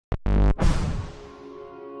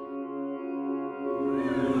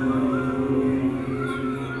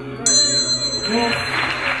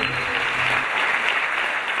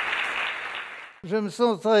Je me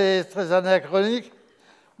sens très, très anachronique,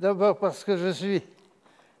 d'abord parce que je suis,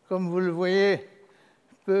 comme vous le voyez,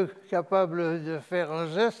 peu capable de faire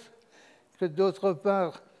un geste, que d'autre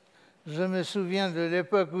part, je me souviens de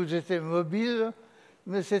l'époque où j'étais mobile,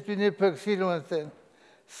 mais c'est une époque si lointaine,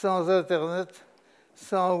 sans Internet,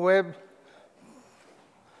 sans web,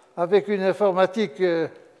 avec une informatique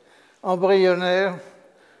embryonnaire.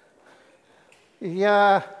 Il y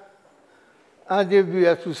a un début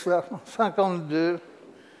à tout cela, en 1952.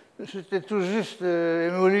 J'étais tout juste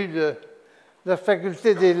émolu de la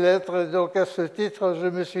faculté des lettres, donc à ce titre, je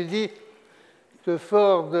me suis dit que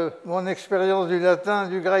fort de mon expérience du latin,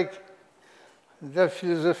 du grec, de la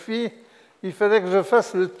philosophie, il fallait que je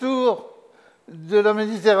fasse le tour de la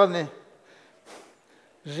Méditerranée.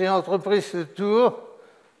 J'ai entrepris ce tour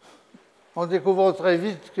en découvrant très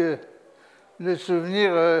vite que le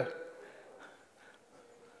souvenir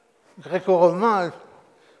gréco-romain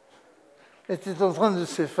était en train de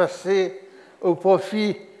s'effacer au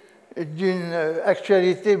profit d'une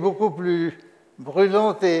actualité beaucoup plus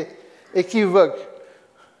brûlante et équivoque.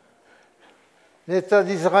 L'État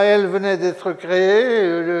d'Israël venait d'être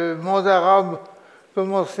créé, le monde arabe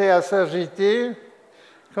commençait à s'agiter.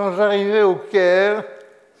 Quand j'arrivais au Caire,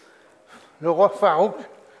 le roi Farouk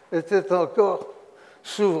était encore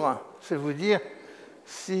souverain. C'est vous dire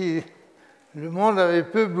si le monde avait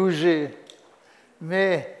peu bougé.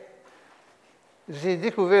 Mais j'ai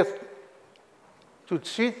découvert tout de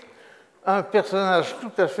suite un personnage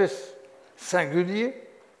tout à fait singulier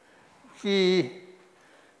qui,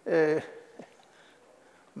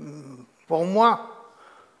 pour moi,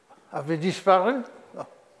 avait disparu.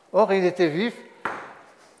 Or, il était vif.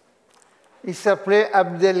 Il s'appelait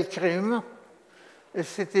Abdelkrim. Et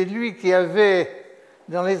c'était lui qui avait,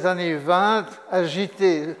 dans les années 20,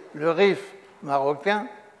 agité le Rif marocain,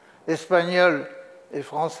 espagnol et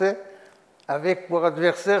français, avec pour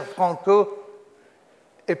adversaires Franco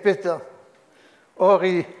et Pétain. Or,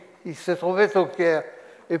 il se trouvait au Caire.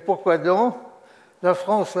 Et pourquoi donc? La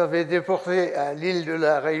France l'avait déporté à l'île de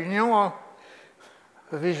la Réunion,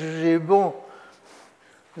 avait jugé bon,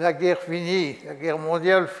 la guerre finie, la guerre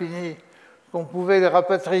mondiale finie, qu'on pouvait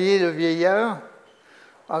rapatrier le vieillard.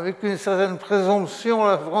 Avec une certaine présomption,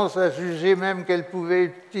 la France a jugé même qu'elle pouvait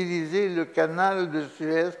utiliser le canal de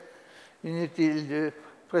Suez. Inutile de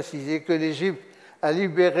préciser que l'Égypte a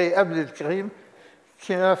libéré Abdelkrim,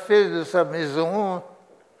 qui a fait de sa maison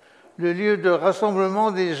le lieu de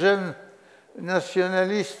rassemblement des jeunes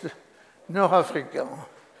nationalistes nord-africains.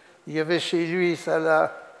 Il y avait chez lui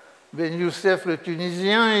Salah Ben Youssef, le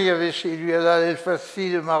Tunisien, il y avait chez lui Alaa El Fassi,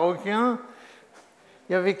 le Marocain.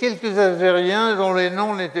 Il y avait quelques Algériens dont les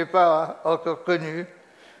noms n'étaient pas encore connus.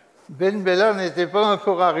 Ben Bella n'était pas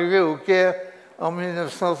encore arrivé au Caire en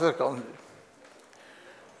 1952.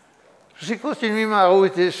 J'ai continué ma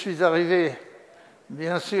route et je suis arrivé,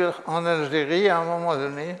 bien sûr, en Algérie à un moment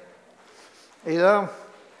donné. Et là,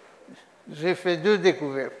 j'ai fait deux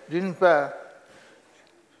découvertes. D'une part,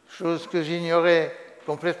 chose que j'ignorais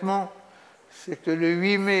complètement, c'est que le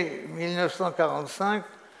 8 mai 1945,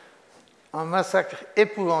 un massacre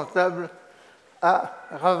épouvantable a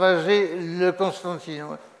ravagé le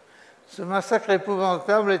Constantinople. Ce massacre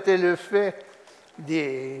épouvantable était le fait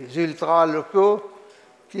des ultras locaux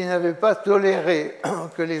qui n'avaient pas toléré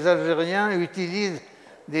que les Algériens utilisent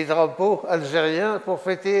des drapeaux algériens pour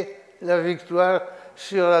fêter la victoire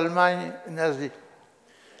sur l'Allemagne nazie.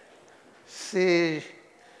 Ces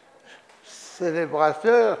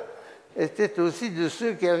célébrateurs étaient aussi de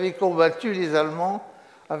ceux qui avaient combattu les Allemands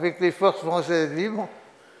avec les forces françaises libres.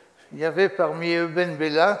 Il y avait parmi eux Ben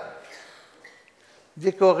Bella,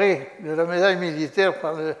 décoré de la médaille militaire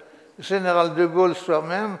par le général de Gaulle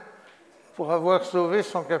soi-même pour avoir sauvé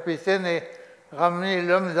son capitaine et ramené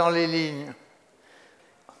l'homme dans les lignes.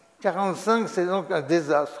 1945, c'est donc un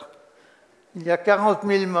désastre. Il y a 40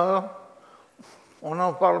 000 morts. On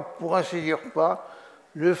n'en parle pour ainsi dire pas.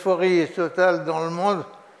 L'euphorie est totale dans le monde.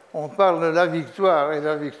 On parle de la victoire. Et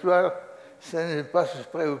la victoire, ça n'est pas se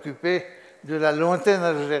préoccuper de la lointaine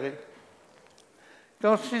Algérie.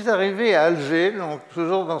 Quand je suis arrivé à Alger, donc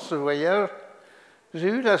toujours dans ce voyage, j'ai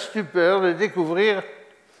eu la stupeur de découvrir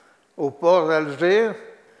au port d'Alger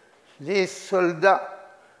les soldats,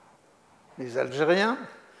 les Algériens,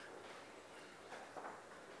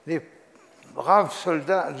 les braves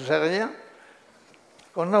soldats algériens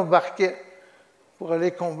qu'on embarquait pour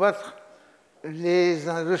aller combattre les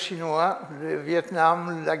Indochinois, le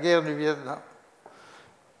Vietnam, la guerre du Vietnam.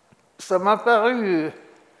 Ça m'a paru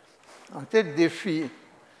un tel défi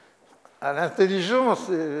à l'intelligence,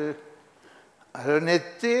 à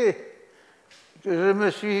l'honnêteté, que je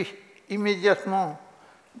me suis immédiatement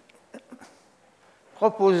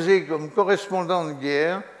proposé comme correspondant de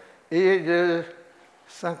guerre, et de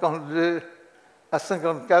 52 à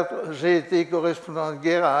 54, j'ai été correspondant de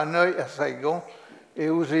guerre à Hanoï, à Saigon, et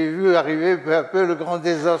où j'ai vu arriver peu à peu le grand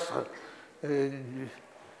désastre,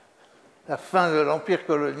 la fin de l'empire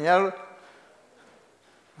colonial.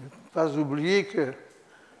 Ne pas oublier que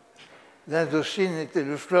l'Indochine était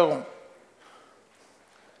le fleuron.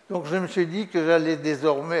 Donc je me suis dit que j'allais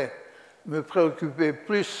désormais me préoccuper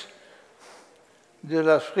plus de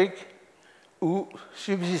l'Afrique, où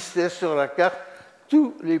subsistaient sur la carte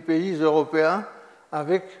tous les pays européens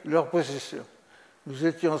avec leurs possessions. Nous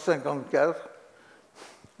étions en 1954.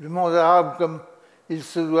 Le monde arabe, comme il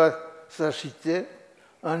se doit, s'agitait.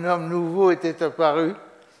 Un homme nouveau était apparu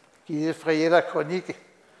qui effrayait la chronique.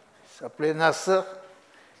 Il s'appelait Nasser.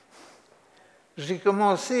 J'ai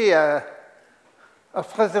commencé à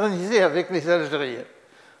fraterniser avec les Algériens.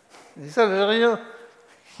 Les Algériens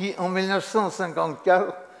qui, en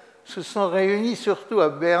 1954, se sont réunis surtout à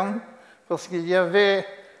Berne parce qu'il y avait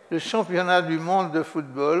le championnat du monde de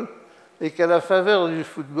football et qu'à la faveur du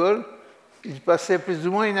football, il passait plus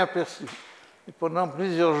ou moins inaperçu. Et pendant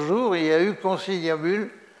plusieurs jours, il y a eu conciliabule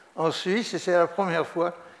en Suisse et c'est la première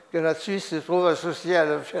fois que la Suisse se trouve associée à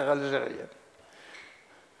l'affaire algérienne.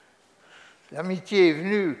 L'amitié est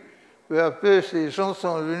venue, peu à peu, ces gens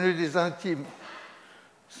sont devenus des intimes.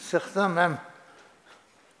 Certains même.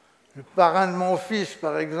 Le parrain de mon fils,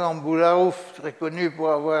 par exemple, Boularouf, très connu pour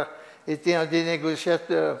avoir été un des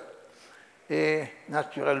négociateurs, et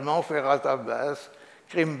naturellement Ferhat Abbas,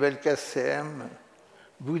 Krim Belkacem,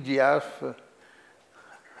 Boudiaf,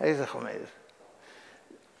 Ahmed.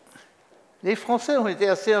 Les Français ont été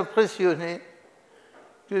assez impressionnés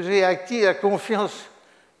que j'ai acquis la confiance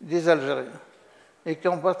des Algériens et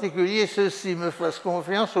qu'en particulier ceux-ci me fassent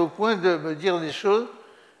confiance au point de me dire des choses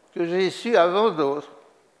que j'ai su avant d'autres.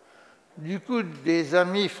 Du coup, des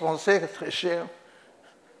amis français très chers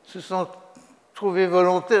se sont trouvés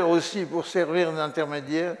volontaires aussi pour servir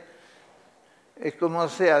d'intermédiaire et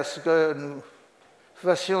commencer à ce que nous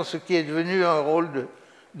fassions ce qui est devenu un rôle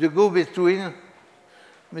de go-between,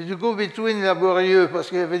 mais du go-between laborieux parce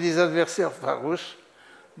qu'il y avait des adversaires farouches,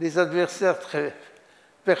 des adversaires très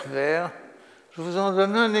pervers. Je vous en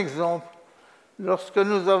donne un exemple. Lorsque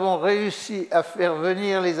nous avons réussi à faire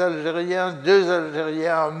venir les Algériens, 2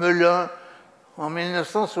 Algériens à Melun en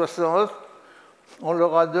 1960, on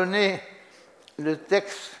leur a donné le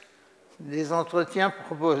texte des entretiens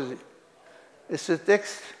proposés. Et ce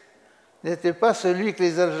texte n'était pas celui que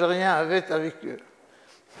les Algériens avaient avec eux.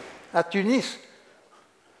 À Tunis,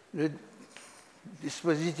 le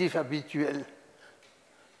dispositif habituel,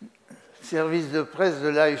 le service de presse de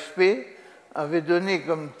l'AFP, avait donné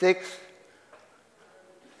comme texte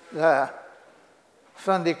la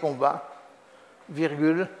fin des combats,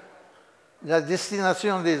 virgule, la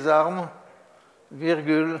destination des armes,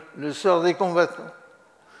 virgule, le sort des combattants.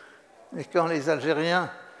 Et quand les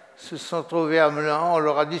Algériens se sont trouvés à Melun, on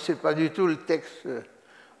leur a dit que ce n'est pas du tout le texte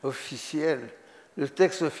officiel. Le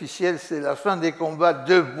texte officiel, c'est la fin des combats,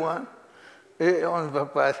 2 points, et on ne va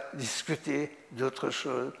pas discuter d'autre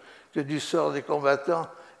chose que du sort des combattants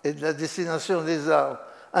et de la destination des armes.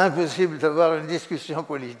 Impossible d'avoir une discussion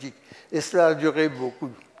politique. Et cela a duré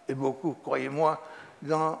beaucoup, et beaucoup, croyez-moi,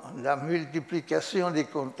 dans la multiplication des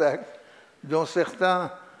contacts, dont certains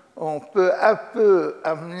ont peu à peu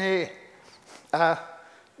amené à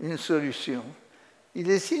une solution. Il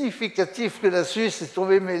est significatif que la Suisse s'est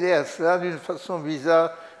trouvée mêlée à cela d'une façon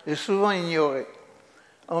bizarre et souvent ignorée.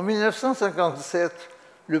 En 1957,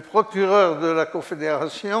 le procureur de la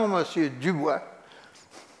Confédération, M. Dubois,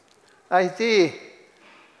 a été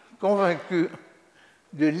convaincu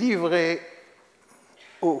de livrer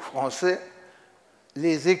aux Français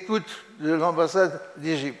les écoutes de l'ambassade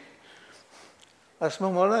d'Égypte. À ce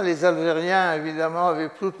moment-là, les Algériens, évidemment,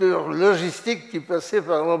 avaient toute leur logistique qui passait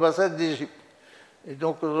par l'ambassade d'Égypte. Et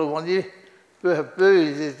donc, autrement dit, peu à peu,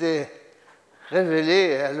 ils étaient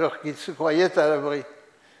révélés alors qu'ils se croyaient à l'abri.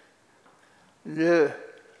 Le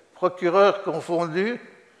procureur confondu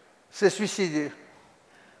s'est suicidé.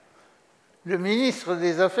 Le ministre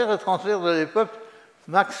des Affaires étrangères de l'époque,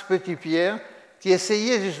 Max Petitpierre, qui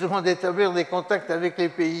essayait justement d'établir des contacts avec les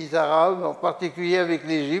pays arabes, en particulier avec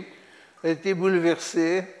l'Égypte, a été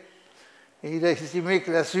bouleversé et il a estimé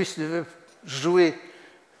que la Suisse devait jouer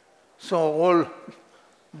son rôle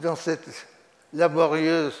dans cette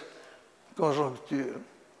laborieuse conjoncture.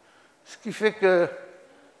 Ce qui fait que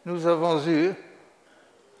nous avons eu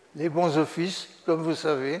les bons offices, comme vous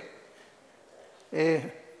savez, et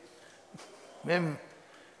même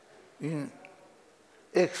une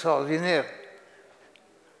extraordinaire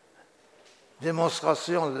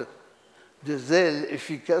démonstration de zèle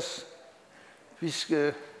efficace, puisque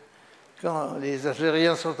quand les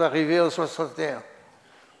Algériens sont arrivés en 61,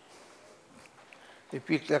 et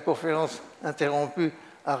puis que la conférence interrompue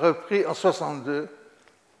a repris en 62,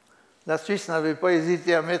 la Suisse n'avait pas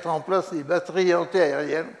hésité à mettre en place des batteries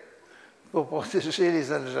antiaériennes pour protéger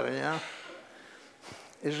les Algériens.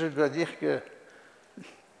 Et je dois dire que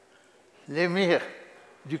l'émir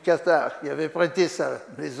du Qatar, qui avait prêté sa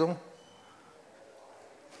maison,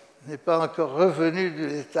 n'est pas encore revenu de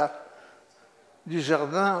l'état du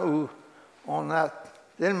jardin où on a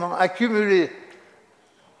tellement accumulé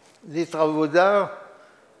les travaux d'art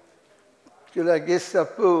que la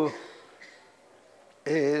Gestapo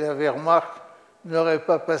et la Wehrmacht n'auraient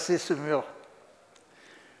pas passé ce mur.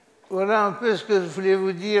 Voilà un peu ce que je voulais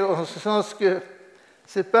vous dire, en ce sens que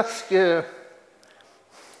c'est parce que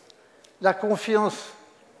la confiance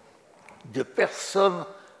de personne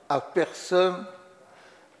à personne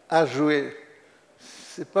a joué.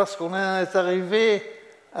 C'est parce qu'on est arrivé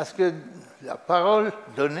à ce que la parole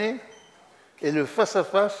donnée et le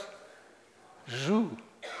face-à-face jouent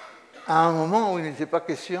à un moment où il n'était pas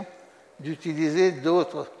question d'utiliser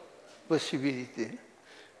d'autres possibilités.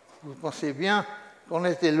 Vous pensez bien qu'on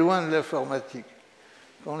était loin de l'informatique,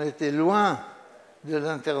 qu'on était loin de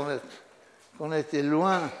l'Internet, qu'on était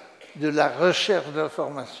loin de la recherche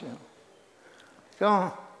d'informations.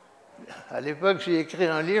 Quand, à l'époque, j'ai écrit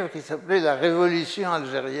un livre qui s'appelait « La Révolution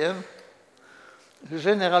algérienne », le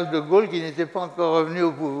général de Gaulle, qui n'était pas encore revenu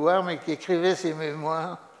au pouvoir, mais qui écrivait ses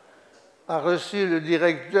mémoires, a reçu le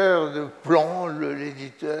directeur de Plomb,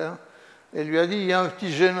 l'éditeur, et lui a dit « Il y a un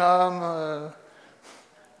petit jeune homme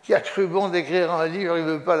qui a cru bon d'écrire un livre, il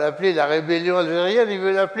ne veut pas l'appeler la rébellion algérienne, il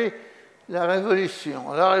veut l'appeler la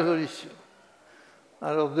révolution, la révolution. »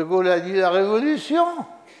 Alors de Gaulle a dit « La révolution ?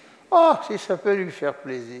 Oh, si ça peut lui faire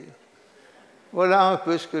plaisir. » Voilà un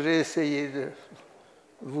peu ce que j'ai essayé de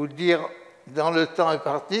vous dire dans le temps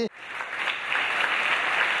imparti.